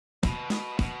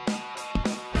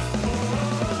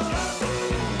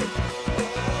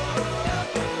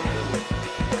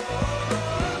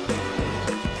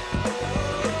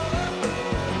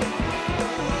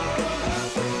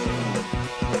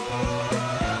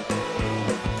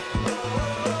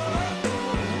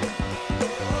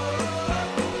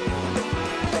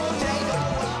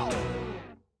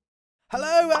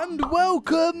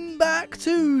Welcome back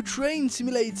to Train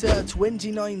Simulator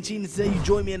 2019. Today you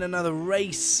join me in another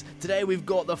race. Today we've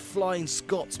got the Flying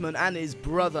Scotsman and his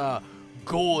brother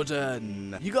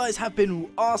Gordon. You guys have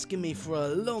been asking me for a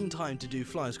long time to do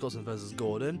Flying Scotsman versus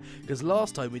Gordon, because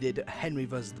last time we did Henry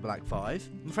versus the Black Five.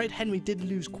 I'm afraid Henry did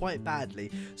lose quite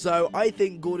badly, so I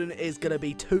think Gordon is going to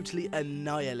be totally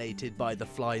annihilated by the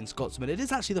Flying Scotsman. It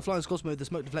is actually the Flying Scotsman with the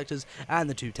smoke deflectors and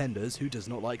the two tenders. Who does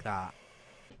not like that?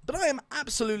 But I am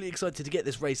absolutely excited to get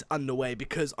this race underway,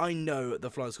 because I know the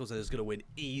Flying Scotsman is going to win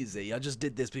easy. I just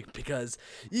did this because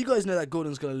you guys know that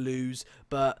Gordon's going to lose,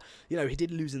 but, you know, he did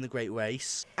lose in the Great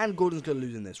Race, and Gordon's going to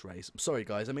lose in this race. I'm sorry,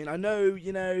 guys. I mean, I know,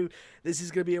 you know, this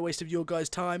is going to be a waste of your guys'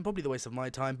 time, probably the waste of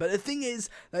my time, but the thing is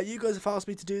that you guys have asked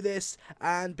me to do this,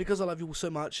 and because I love you all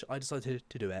so much, I decided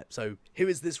to do it. So here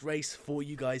is this race for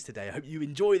you guys today. I hope you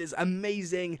enjoy this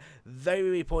amazing,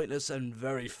 very pointless, and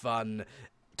very fun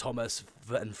Thomas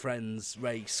and Friends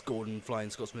race, Gordon Flying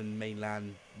Scotsman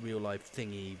mainland real life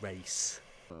thingy race.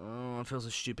 Oh, I feel so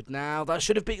stupid now. That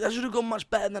should have gone much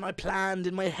better than I planned.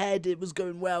 In my head it was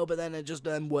going well, but then it just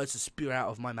words to spew out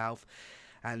of my mouth,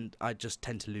 and I just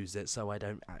tend to lose it, so I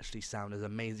don't actually sound as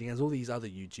amazing as all these other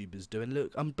YouTubers do. And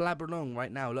look, I'm blabbering on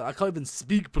right now. Look, I can't even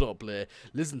speak properly.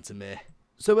 Listen to me.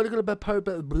 So we're gonna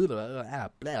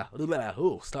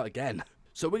start again.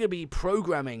 So we're going to be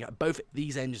programming both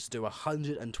these engines to do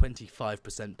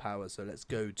 125% power. So let's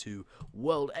go to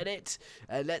World Edit.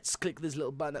 Let's click this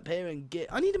little button up here and get...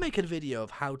 I need to make a video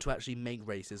of how to actually make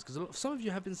races, because some of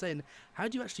you have been saying, how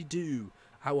do you actually do...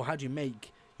 How do you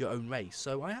make your own race?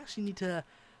 So I actually need to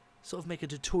sort of make a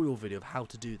tutorial video of how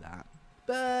to do that.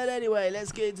 But anyway,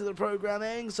 let's get into the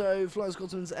programming. So, Flying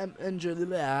Scotsman's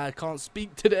engine... I can't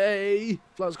speak today.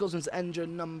 Flying Scotsman's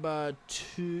engine number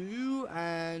 2,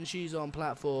 and she's on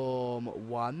platform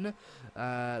 1.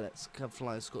 Let's have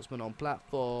Flying Scotsman on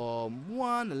platform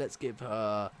 1, and let's give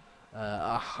her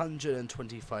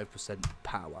 125%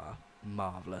 power.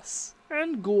 Marvellous.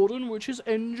 And Gordon, which is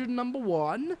engine number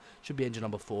 1, should be engine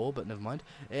number 4, but never mind.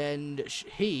 And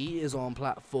he is on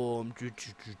platform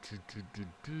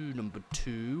number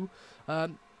 2.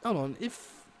 Hold on,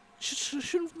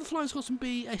 shouldn't the Flying Scotsman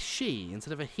be a she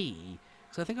instead of a he?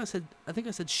 Because I think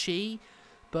I said she,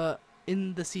 but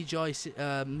in the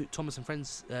CGI Thomas and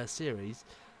Friends series,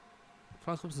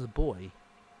 Flying Scotsman's a boy.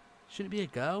 Shouldn't it be a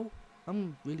girl?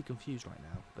 I'm really confused right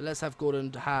now. But let's have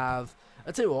Gordon to have...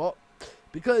 I tell you what,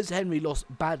 because Henry lost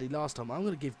badly last time, I'm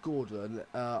going to give Gordon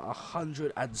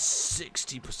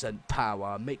 160%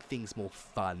 power, make things more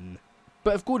fun.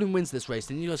 But if Gordon wins this race,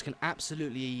 then you guys can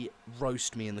absolutely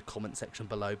roast me in the comment section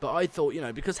below. But I thought, you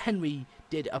know, because Henry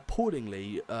did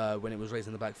appallingly when it was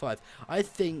racing the Black Five, I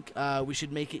think we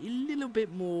should make it a little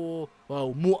bit more,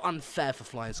 well, more unfair for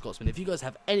Flying Scotsman. If you guys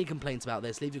have any complaints about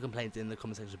this, leave your complaints in the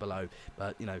comment section below.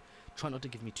 But, you know, try not to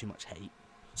give me too much hate.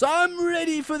 So I'm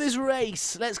ready for this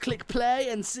race. Let's click play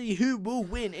and see who will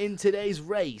win in today's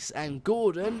race. And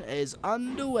Gordon is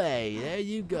underway. There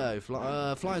you go.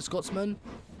 Flying Scotsman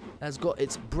has got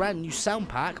its brand new sound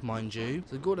pack, mind you.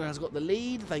 So Gordon has got the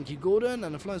lead. Thank you, Gordon.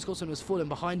 And the Flying Scotsman was falling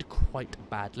behind quite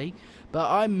badly. But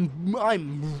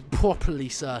I'm properly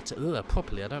certain. Ugh,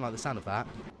 properly, I don't like the sound of that.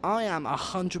 I am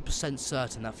 100%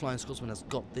 certain that Flying Scotsman has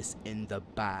got this in the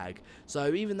bag.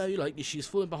 So even though she's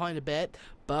falling behind a bit,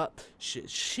 but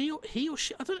he or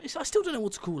she, I still don't know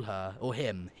what to call her or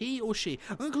him. He or she.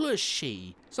 I'm gonna call her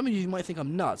she. Some of you might think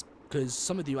I'm nuts, because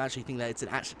some of you actually think that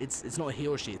it's not a he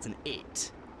or she, it's an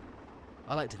it.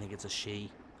 I like to think it's a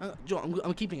she.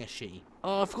 I'm keeping a she.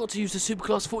 Oh, I forgot to use the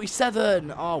Superclass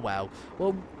 47. Oh, well.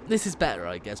 Well, this is better,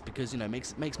 I guess, because, you know,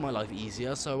 makes my life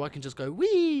easier. So I can just go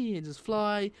wee and just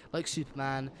fly like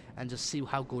Superman and just see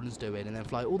how Gordon's doing, and then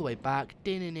fly all the way back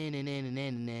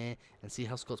and see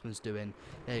how Scotsman's doing.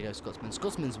 There you go, Scotsman.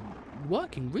 Scotsman's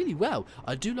working really well.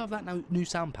 I do love that new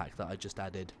sound pack that I just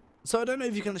added. So I don't know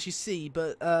if you can actually see,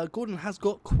 but Gordon has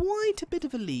got quite a bit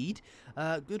of a lead.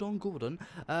 Good on Gordon.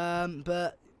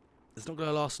 But it's not going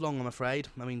to last long, I'm afraid.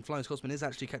 I mean, Flying Scotsman is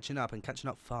actually catching up, and catching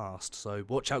up fast. So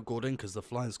watch out, Gordon, because the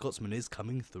Flying Scotsman is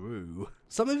coming through.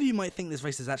 Some of you might think this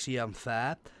race is actually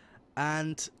unfair,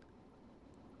 and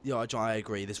yeah, I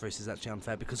agree. This race is actually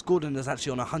unfair because Gordon is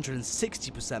actually on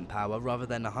 160% power rather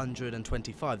than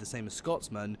 125, the same as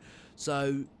Scotsman.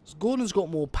 So Gordon's got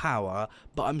more power,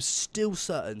 but I'm still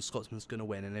certain Scotsman's going to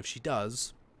win, and if she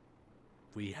does,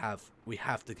 we have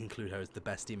to conclude her as the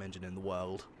best steam engine in the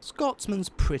world. Scotsman's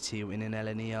pretty in an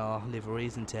LNER livery,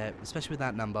 isn't it? Especially with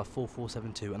that number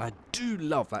 4472, and I do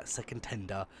love that second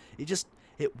tender. It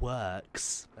It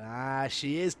works. Ah,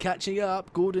 she is catching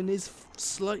up. Gordon is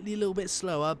slightly a little bit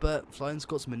slower, but Flying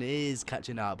Scotsman is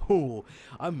catching up. Oh,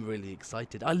 I'm really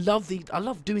excited. I love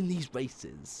doing these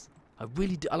races. I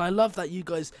really do, and I love that you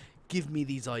guys give me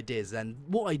these ideas. And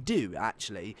what I do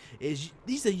actually is,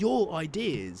 these are your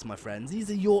ideas, my friends. These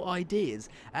are your ideas,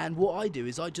 and what I do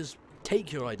is I just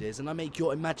take your ideas and I make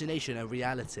your imagination a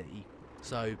reality.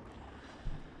 So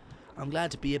I'm glad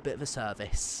to be a bit of a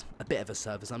service. A bit of a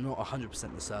service. I'm not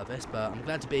 100% the service, but I'm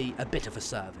glad to be a bit of a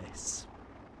service.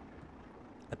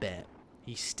 A bit.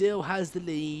 He still has the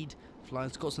lead. Flying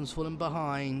Scotsman's fallen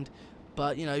behind.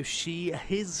 But, you know, she's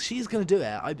going to do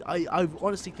it. I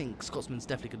honestly think Scotsman's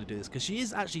definitely going to do this, because she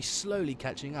is actually slowly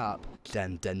catching up.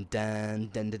 Dun dun dun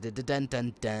dun dun dun dun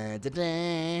dun dun dun.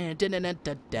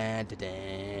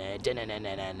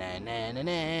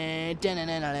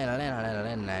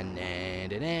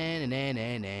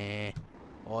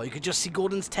 Oh, you could just see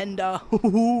Gordon's tender.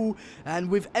 And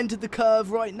we've entered the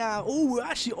curve right now. Oh, we're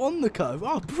actually on the curve.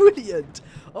 Oh, brilliant.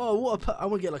 Oh, what a... I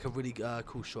want to get like a really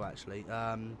cool shot, actually.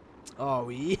 Oh,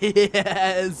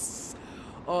 yes!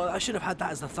 Oh, I should have had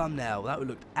that as the thumbnail. That would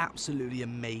look absolutely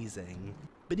amazing.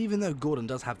 But even though Gordon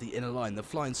does have the inner line, the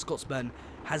Flying Scotsman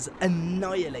has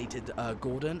annihilated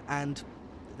Gordon, and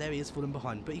there he is falling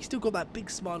behind. But he's still got that big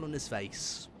smile on his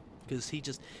face, because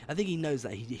I think he knows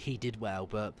that he did well,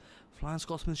 but Flying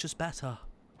Scotsman's just better.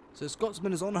 So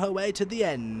Scotsman is on her way to the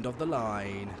end of the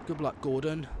line. Good luck,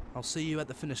 Gordon. I'll see you at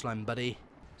the finish line, buddy.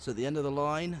 So at the end of the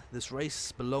line, this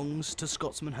race belongs to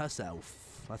Scotsman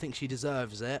herself. I think she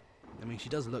deserves it. I mean, she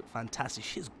does look fantastic.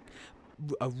 She's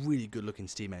a really good-looking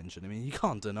steam engine. I mean, you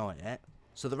can't deny it.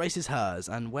 So the race is hers,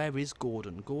 and where is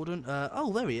Gordon? Gordon,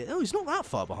 oh, there he is. Oh, he's not that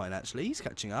far behind, actually. He's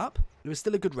catching up. It was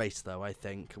still a good race, though, I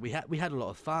think. We had a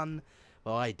lot of fun.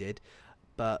 Well, I did.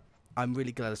 But I'm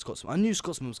really glad of Scotsman. I knew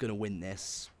Scotsman was going to win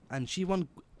this, and she won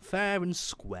fair and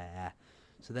square.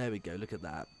 So there we go. Look at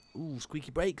that. Ooh,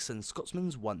 squeaky brakes, and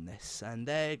Scotsman's won this. And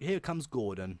here comes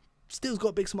Gordon. Still's got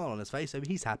a big smile on his face, so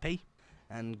he's happy.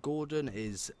 And Gordon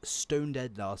is stone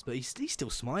dead last, but he's still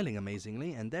smiling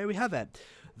amazingly. And there we have it.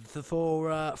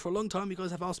 For a long time, you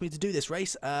guys have asked me to do this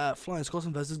race. Flying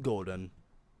Scotsman versus Gordon.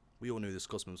 We all knew the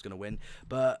Scotsman was going to win,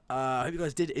 but I hope you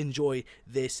guys did enjoy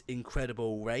this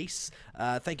incredible race.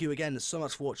 Thank you again so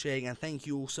much for watching, and thank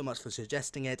you all so much for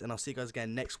suggesting it, and I'll see you guys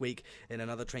again next week in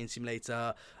another Train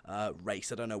Simulator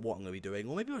race. I don't know what I'm going to be doing,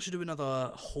 or maybe I should do another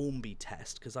Hornby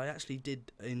test, because I actually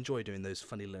did enjoy doing those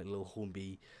funny little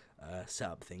Hornby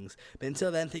setup things. But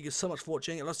until then, thank you so much for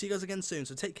watching, and I'll see you guys again soon,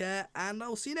 so take care, and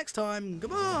I'll see you next time.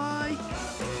 Goodbye!